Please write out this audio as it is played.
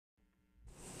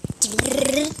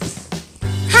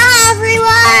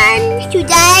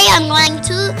today I'm going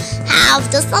to have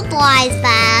the supplies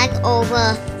bag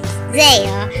over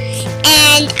there,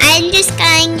 and I'm just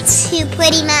going to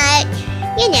pretty much,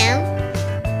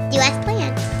 do as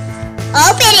planned.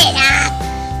 Open it up!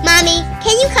 Mommy,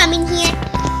 can you come in here?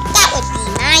 That would be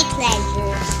my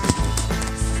pleasure.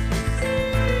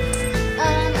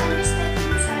 I'm just going to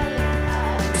inside,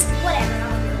 whatever,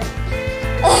 I'll do it.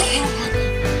 Okay.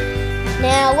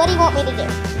 Now, what do you want me to do?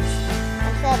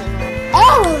 I'm filming one.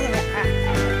 Oh!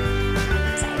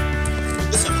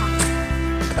 Sorry.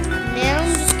 Now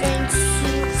I'm just going to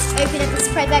open up the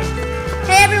surprise bag.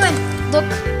 Hey everyone, look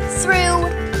through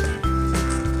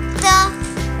the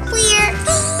clear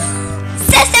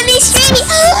Sesame Street.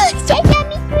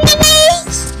 Sesame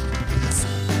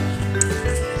Street.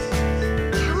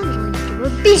 Now I'm going to do a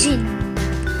vision.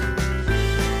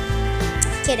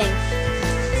 Kidding.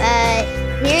 But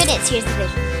here it is. Here's the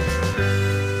vision.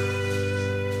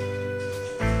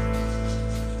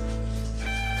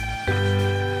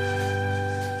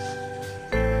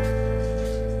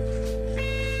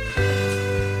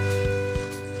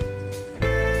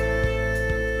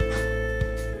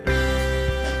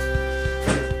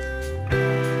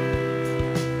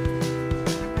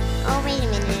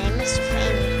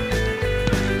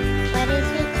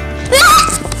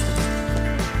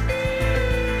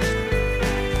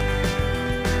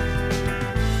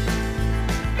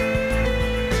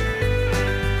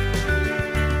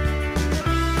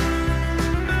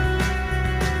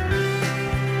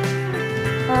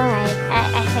 Alright,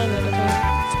 I fainted again.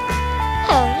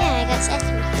 Oh yeah, I got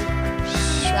Sesame Street.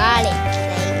 Surely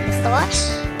playing in the store.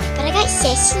 But I got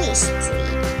Sesame Street.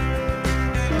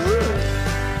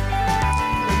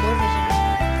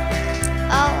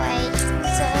 Alright,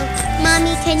 so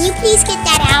Mommy, can you please get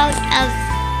that out of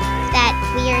that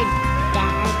weird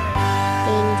bag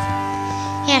thing?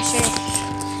 Yeah, sure.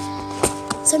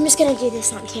 So I'm just gonna do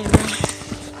this on camera.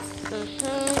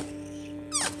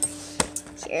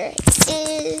 Here it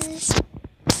is.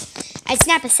 I'd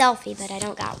snap a selfie, but I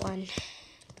don't got one.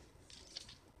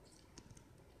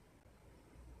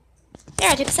 There,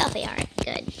 I took a selfie. Alright,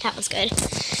 good. That was good.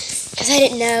 Because I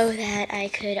didn't know that I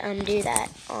could do that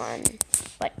on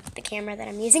the camera that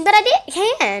I'm using. But I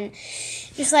can.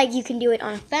 Just like you can do it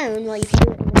on a phone, well, you can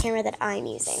do it on the camera that I'm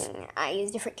using. I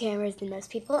use different cameras than most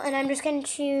people, and I'm just going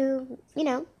to,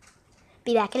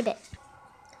 be back in a bit.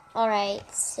 Alright,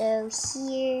 so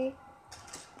here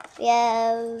we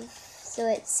have, so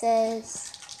it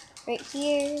says right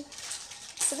here.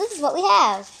 So this is what we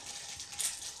have.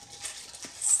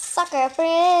 Sucker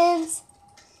friends.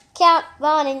 Count,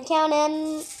 Vaughn, and count,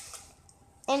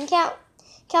 and count,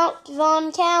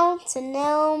 Vaughn, count, and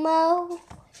Elmo.